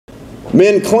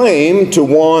Men claim to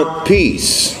want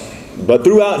peace, but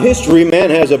throughout history, man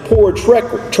has a poor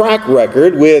track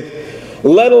record with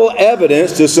little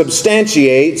evidence to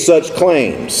substantiate such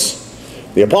claims.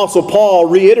 The Apostle Paul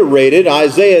reiterated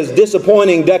Isaiah's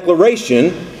disappointing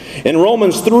declaration in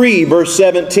Romans 3, verse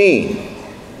 17.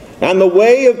 And the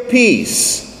way of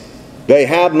peace they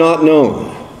have not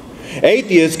known.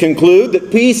 Atheists conclude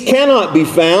that peace cannot be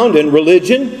found in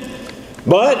religion,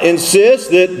 but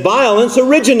insist that violence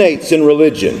originates in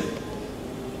religion.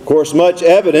 Of course, much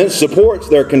evidence supports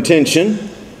their contention.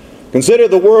 Consider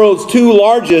the world's two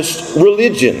largest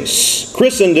religions,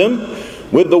 Christendom,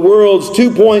 with the world's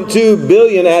 2.2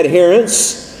 billion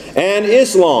adherents, and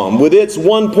Islam, with its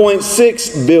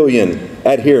 1.6 billion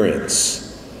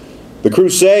adherents. The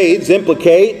Crusades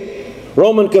implicate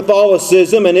Roman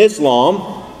Catholicism and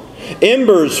Islam.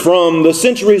 Embers from the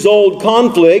centuries-old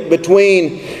conflict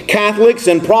between Catholics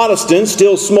and Protestants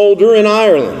still smolder in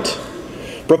Ireland.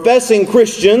 Professing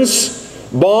Christians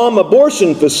bomb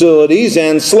abortion facilities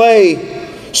and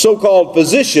slay so-called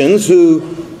physicians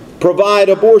who provide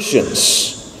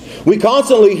abortions. We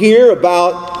constantly hear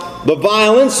about the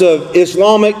violence of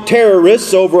Islamic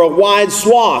terrorists over a wide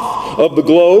swath of the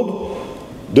globe,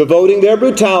 devoting their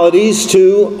brutalities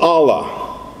to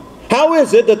Allah. How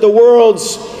is it that the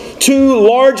world's two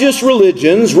largest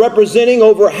religions, representing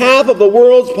over half of the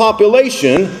world's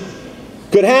population,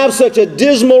 could have such a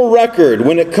dismal record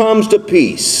when it comes to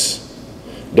peace?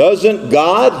 Doesn't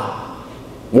God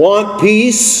want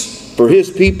peace for His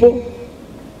people?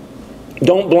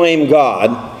 Don't blame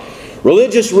God.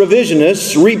 Religious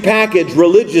revisionists repackage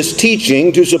religious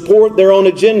teaching to support their own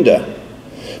agenda.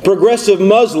 Progressive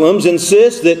Muslims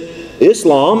insist that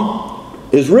Islam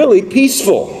is really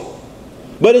peaceful,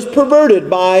 but is perverted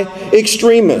by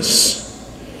extremists.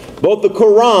 Both the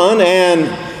Quran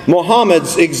and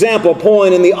Muhammad's example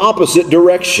point in the opposite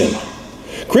direction.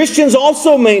 Christians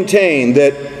also maintain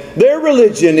that their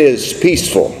religion is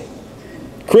peaceful.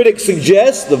 Critics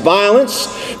suggest the violence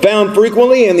found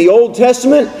frequently in the Old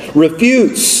Testament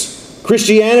refutes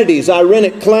Christianity's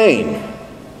irenic claim.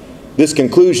 This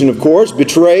conclusion, of course,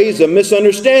 betrays a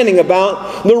misunderstanding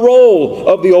about the role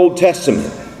of the Old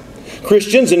Testament.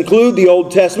 Christians include the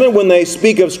Old Testament when they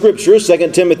speak of Scripture,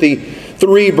 2 Timothy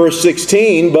 3, verse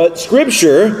 16, but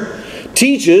Scripture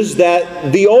teaches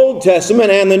that the Old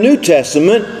Testament and the New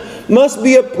Testament must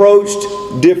be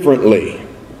approached differently.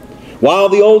 While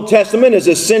the Old Testament is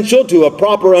essential to a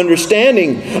proper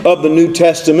understanding of the New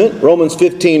Testament, Romans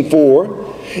 15:4,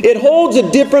 it holds a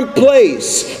different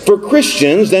place for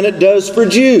Christians than it does for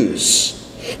Jews.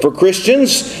 For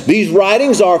Christians, these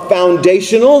writings are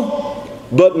foundational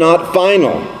but not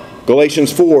final.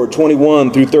 Galatians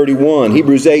 4:21 through 31,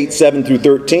 Hebrews 8:7 through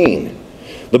 13.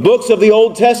 The books of the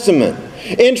Old Testament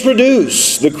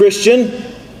introduce the Christian,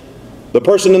 the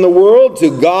person in the world, to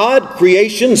God,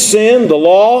 creation, sin, the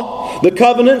law, the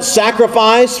covenant,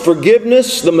 sacrifice,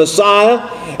 forgiveness, the Messiah,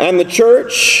 and the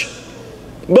church,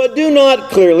 but do not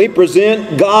clearly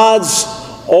present God's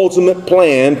ultimate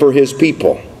plan for His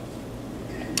people.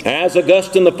 As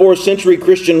Augustine, the 4th century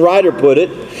Christian writer, put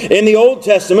it, in the Old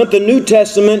Testament, the New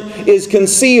Testament is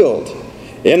concealed.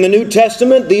 In the New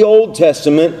Testament, the Old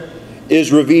Testament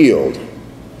is revealed.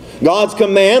 God's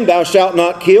command, thou shalt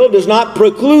not kill, does not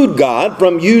preclude God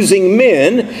from using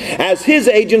men as His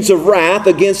agents of wrath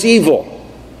against evil.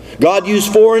 God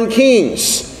used foreign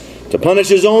kings to punish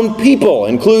His own people,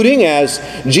 including, as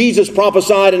Jesus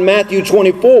prophesied in Matthew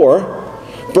 24,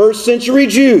 first century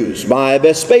Jews by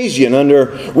Vespasian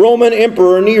under Roman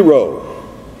Emperor Nero.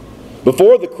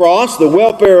 Before the cross, the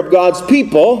welfare of God's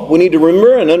people, we need to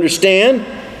remember and understand,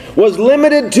 was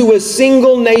limited to a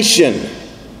single nation,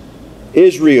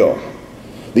 Israel.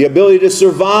 The ability to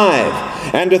survive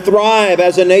and to thrive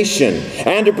as a nation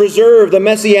and to preserve the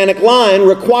Messianic line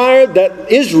required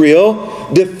that Israel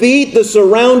defeat the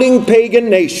surrounding pagan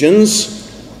nations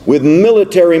with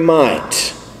military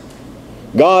might.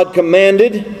 God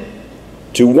commanded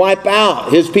to wipe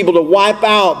out His people, to wipe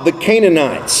out the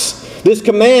Canaanites. This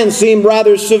command seemed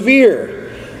rather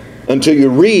severe until you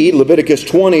read Leviticus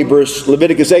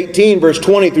 18, verse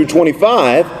 20 through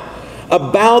 25,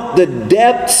 about the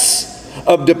depths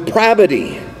of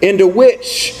depravity into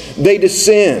which they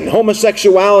descend,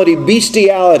 homosexuality,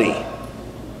 bestiality,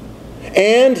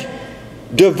 and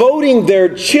devoting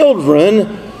their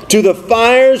children to the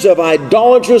fires of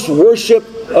idolatrous worship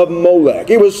of Molech.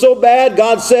 It was so bad,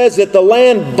 God says, that the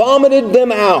land vomited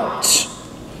them out.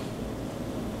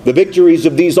 The victories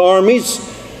of these armies,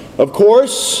 of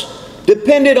course,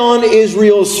 depended on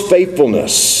Israel's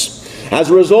faithfulness. As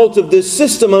a result of this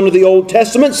system under the Old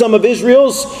Testament, some of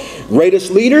Israel's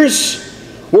greatest leaders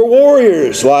were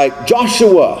warriors like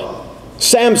Joshua,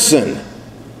 Samson,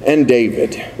 and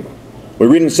David. We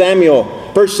read in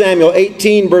 1 Samuel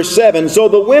 18, verse 7, "So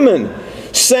the women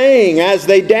sang as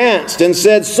they danced and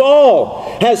said, 'Saul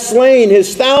has slain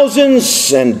his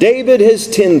thousands and David his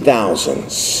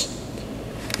 10,000s.'"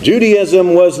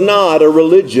 Judaism was not a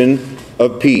religion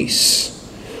of peace.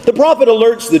 The prophet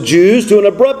alerts the Jews to an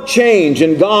abrupt change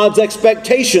in God's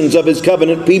expectations of his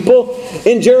covenant people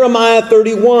in Jeremiah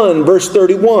 31, verse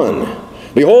 31.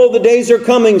 "Behold, the days are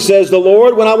coming, says the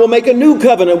Lord, when I will make a new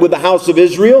covenant with the house of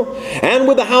Israel and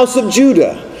with the house of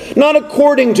Judah, not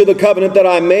according to the covenant that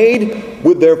I made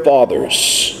with their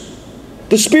fathers."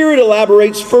 The Spirit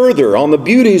elaborates further on the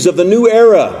beauties of the new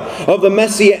era of the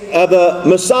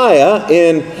Messiah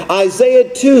in Isaiah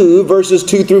 2, verses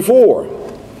 2 through 4.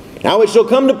 "Now it shall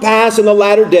come to pass in the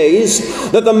latter days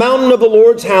that the mountain of the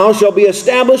Lord's house shall be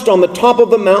established on the top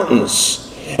of the mountains,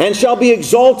 and shall be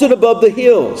exalted above the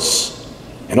hills,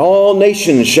 and all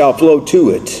nations shall flow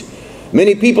to it.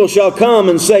 Many people shall come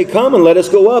and say, 'Come and let us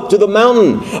go up to the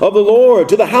mountain of the Lord,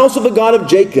 to the house of the God of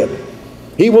Jacob.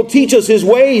 He will teach us his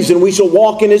ways, and we shall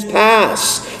walk in his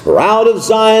paths. For out of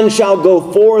Zion shall go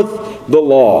forth the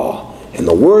law, and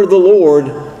the word of the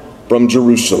Lord from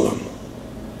Jerusalem.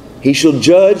 He shall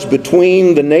judge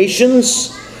between the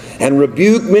nations and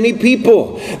rebuke many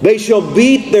people. They shall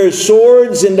beat their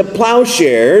swords into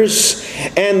plowshares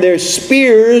and their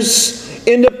spears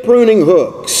into pruning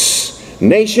hooks.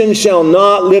 Nation shall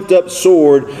not lift up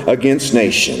sword against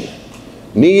nation,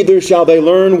 neither shall they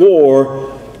learn war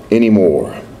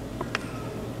anymore."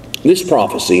 This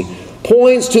prophecy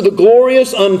points to the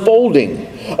glorious unfolding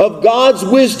of God's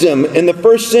wisdom in the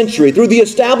first century through the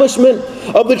establishment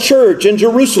of the church in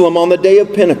Jerusalem on the day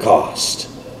of Pentecost.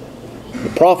 The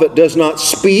prophet does not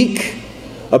speak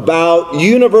about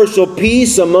universal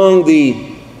peace among the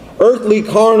earthly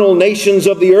carnal nations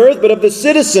of the earth, but of the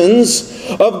citizens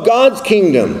of God's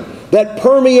kingdom that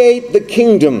permeate the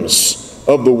kingdoms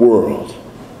of the world.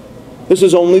 This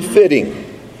is only fitting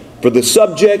for the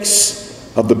subjects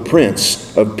of the Prince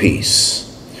of Peace.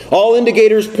 All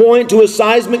indicators point to a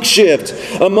seismic shift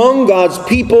among God's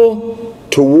people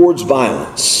towards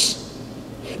violence.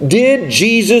 Did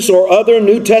Jesus or other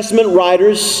New Testament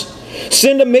writers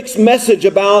send a mixed message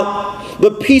about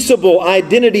the peaceable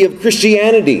identity of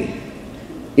Christianity,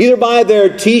 either by their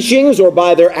teachings or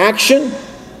by their action?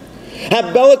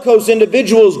 Have bellicose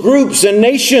individuals, groups, and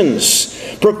nations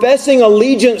professing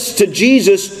allegiance to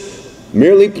Jesus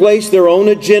merely place their own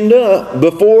agenda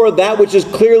before that which is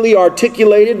clearly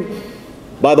articulated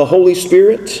by the Holy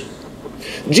Spirit?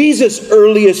 Jesus'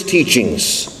 earliest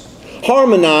teachings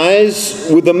harmonize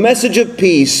with the message of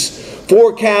peace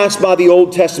forecast by the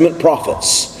Old Testament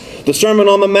prophets. The Sermon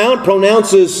on the Mount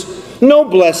pronounces no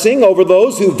blessing over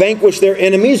those who vanquish their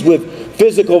enemies with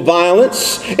physical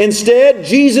violence. Instead,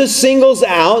 Jesus singles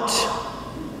out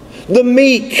the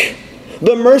meek,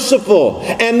 the merciful,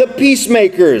 and the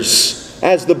peacemakers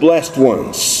as the blessed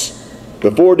ones,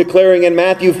 before declaring in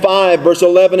Matthew 5, verse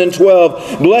 11 and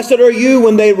 12, "Blessed are you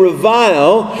when they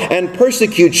revile and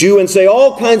persecute you and say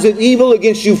all kinds of evil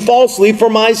against you falsely for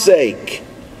my sake.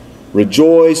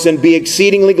 Rejoice and be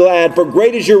exceedingly glad, for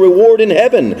great is your reward in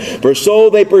heaven, for so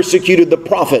they persecuted the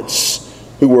prophets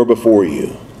who were before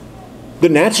you." The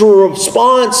natural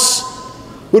response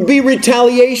would be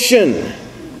retaliation,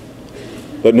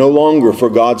 but no longer for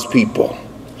God's people.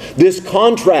 This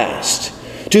contrast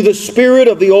to the spirit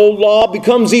of the old law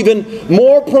becomes even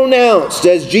more pronounced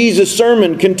as Jesus'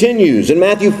 sermon continues. In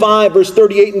Matthew 5, verse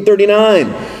 38 and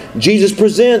 39, Jesus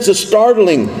presents a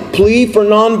startling plea for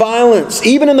nonviolence,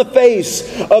 even in the face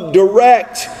of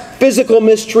direct physical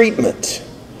mistreatment.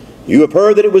 "You have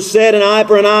heard that it was said, an eye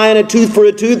for an eye and a tooth for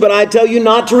a tooth, but I tell you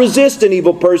not to resist an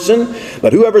evil person.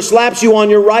 But whoever slaps you on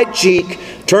your right cheek,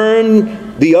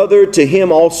 turn the other to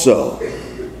him also."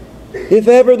 If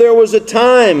ever there was a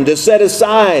time to set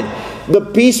aside the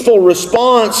peaceful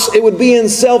response, it would be in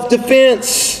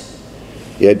self-defense.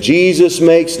 Yet Jesus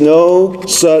makes no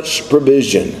such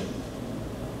provision.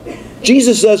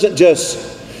 Jesus doesn't just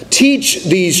teach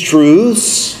these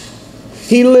truths,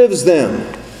 He lives them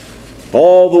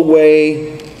all the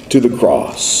way to the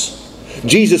cross.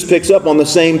 Jesus picks up on the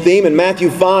same theme in Matthew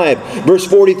 5, verse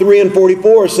 43 and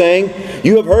 44, saying,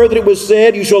 "You have heard that it was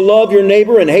said, 'You shall love your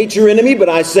neighbor and hate your enemy,' but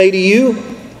I say to you,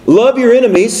 love your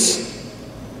enemies,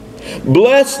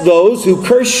 bless those who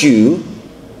curse you,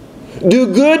 do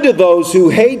good to those who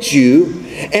hate you,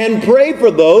 and pray for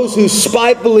those who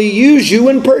spitefully use you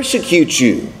and persecute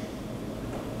you."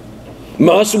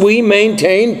 Must we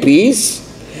maintain peace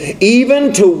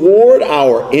even toward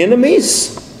our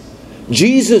enemies?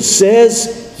 Jesus says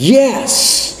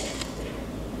yes.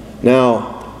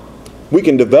 Now, we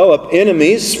can develop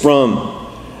enemies from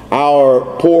our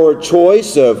poor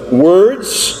choice of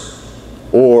words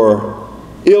or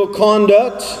ill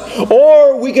conduct,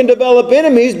 or we can develop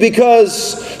enemies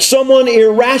because someone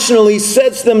irrationally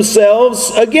sets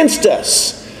themselves against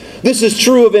us. This is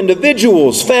true of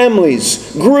individuals,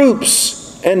 families,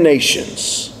 groups, and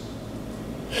nations.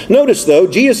 Notice, though,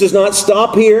 Jesus does not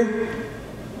stop here,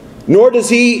 nor does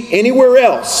he anywhere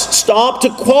else stop to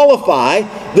qualify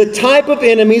the type of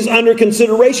enemies under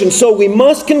consideration. So we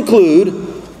must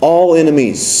conclude all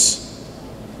enemies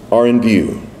are in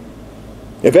view.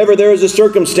 If ever there is a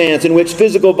circumstance in which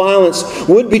physical violence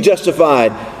would be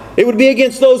justified, it would be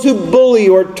against those who bully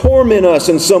or torment us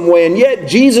in some way. And yet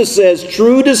Jesus says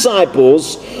true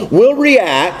disciples will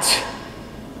react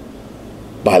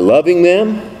by loving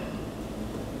them,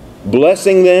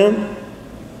 blessing them,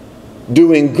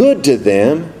 doing good to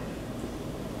them,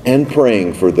 and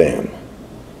praying for them.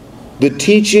 The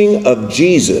teaching of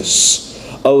Jesus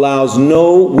allows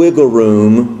no wiggle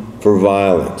room for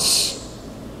violence.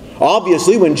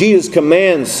 Obviously, when Jesus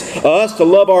commands us to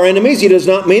love our enemies, he does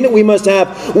not mean that we must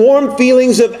have warm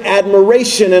feelings of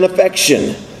admiration and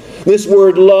affection. This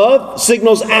word love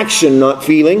signals action, not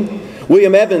feeling.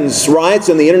 William Evans writes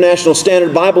in the International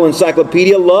Standard Bible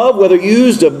Encyclopedia, love, whether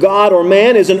used of God or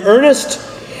man, is an earnest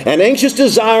and anxious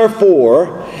desire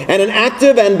for and an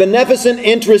active and beneficent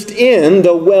interest in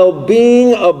the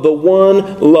well-being of the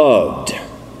one loved.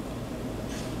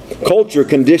 Culture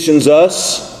conditions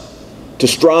us to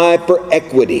strive for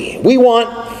equity. We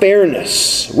want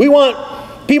fairness. We want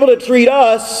people to treat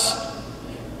us.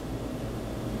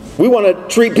 We want to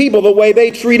treat people the way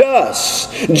they treat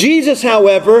us. Jesus,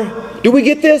 however, do we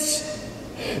get this?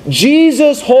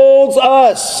 Jesus holds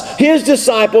us, his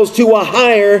disciples, to a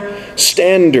higher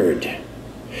standard.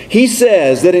 He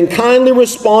says that in kindly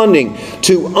responding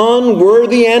to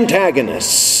unworthy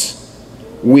antagonists,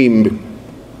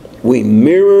 we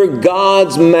mirror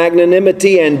God's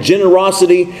magnanimity and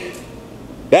generosity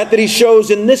that he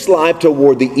shows in this life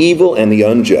toward the evil and the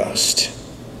unjust.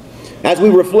 As we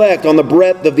reflect on the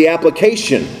breadth of the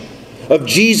application of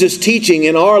Jesus' teaching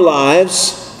in our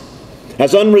lives,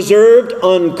 as unreserved,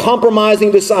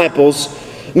 uncompromising disciples,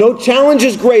 no challenge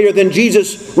is greater than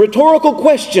Jesus' rhetorical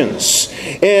questions.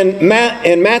 In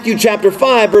Matthew chapter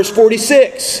 5, verse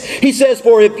 46, he says,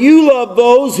 "For if you love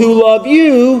those who love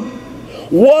you,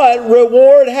 what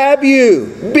reward have you?"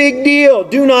 Big deal.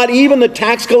 Do not even the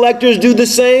tax collectors do the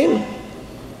same?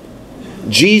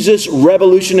 Jesus'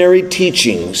 revolutionary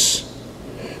teachings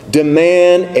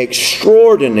demand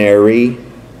extraordinary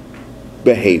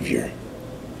behavior.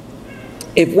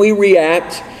 If we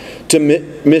react to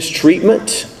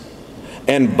mistreatment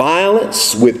and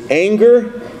violence with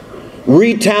anger,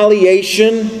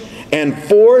 retaliation, and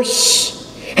force,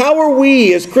 how are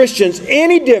we as Christians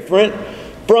any different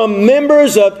from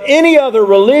members of any other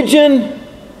religion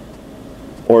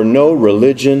or no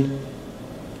religion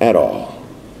at all?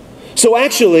 So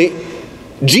actually,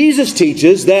 Jesus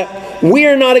teaches that we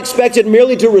are not expected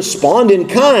merely to respond in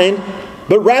kind,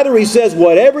 but rather he says,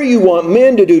 whatever you want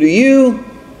men to do to you,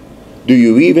 do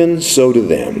you even so to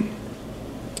them.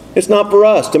 It's not for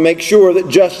us to make sure that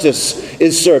justice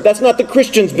is served. That's not the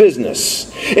Christian's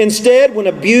business. Instead, when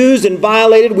abused and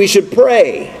violated, we should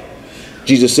pray.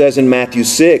 Jesus says in Matthew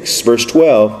 6, verse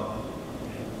 12,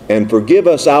 "And forgive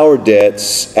us our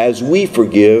debts as we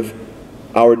forgive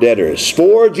our debtors."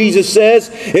 For, Jesus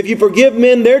says, if you forgive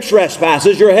men their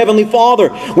trespasses, your heavenly Father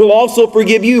will also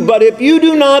forgive you. But if you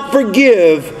do not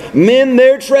forgive men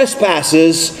their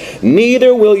trespasses,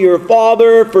 neither will your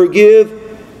Father forgive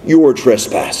your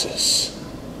trespasses.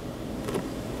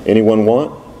 Anyone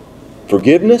want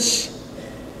forgiveness?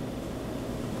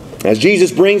 As Jesus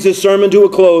brings his sermon to a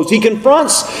close, he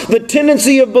confronts the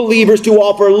tendency of believers to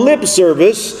offer lip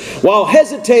service while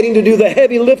hesitating to do the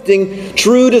heavy lifting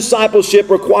true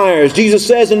discipleship requires. Jesus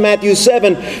says in Matthew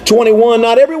 7:21,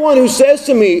 "Not everyone who says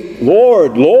to me,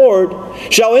 'Lord, Lord,'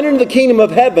 shall enter into the kingdom of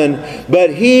heaven,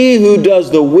 but he who does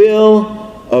the will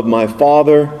of my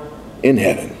Father in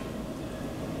heaven."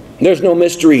 There's no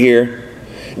mystery here.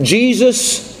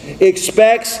 Jesus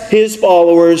expects his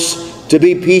followers to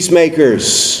be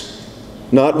peacemakers,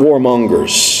 not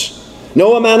warmongers.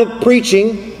 No amount of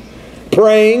preaching,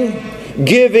 praying,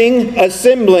 giving,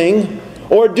 assembling,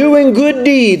 or doing good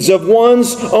deeds of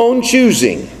one's own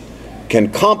choosing can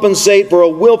compensate for a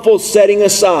willful setting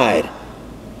aside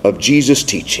of Jesus'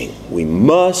 teaching. We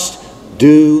must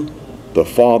do the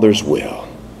Father's will.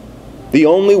 The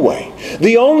only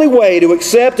way to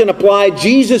accept and apply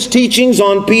Jesus' teachings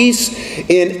on peace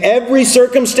in every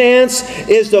circumstance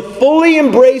is to fully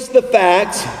embrace the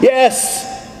fact, yes,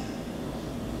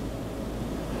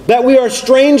 that we are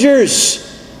strangers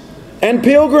and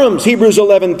pilgrims, Hebrews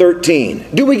 11:13.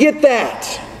 Do we get that?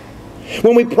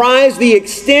 When we prize the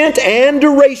extent and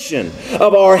duration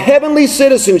of our heavenly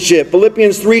citizenship,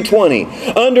 Philippians 3:20,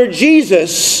 under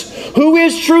Jesus, who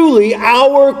is truly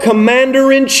our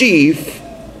commander-in-chief,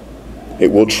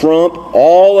 it will trump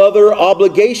all other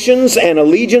obligations and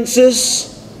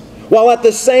allegiances, while at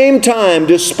the same time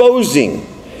disposing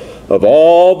of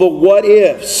all the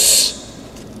what-ifs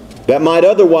that might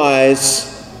otherwise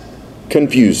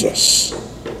confuse us.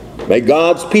 May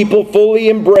God's people fully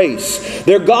embrace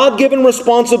their God-given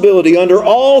responsibility under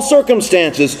all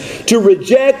circumstances to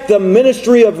reject the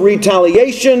ministry of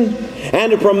retaliation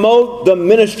and to promote the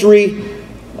ministry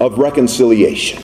of reconciliation.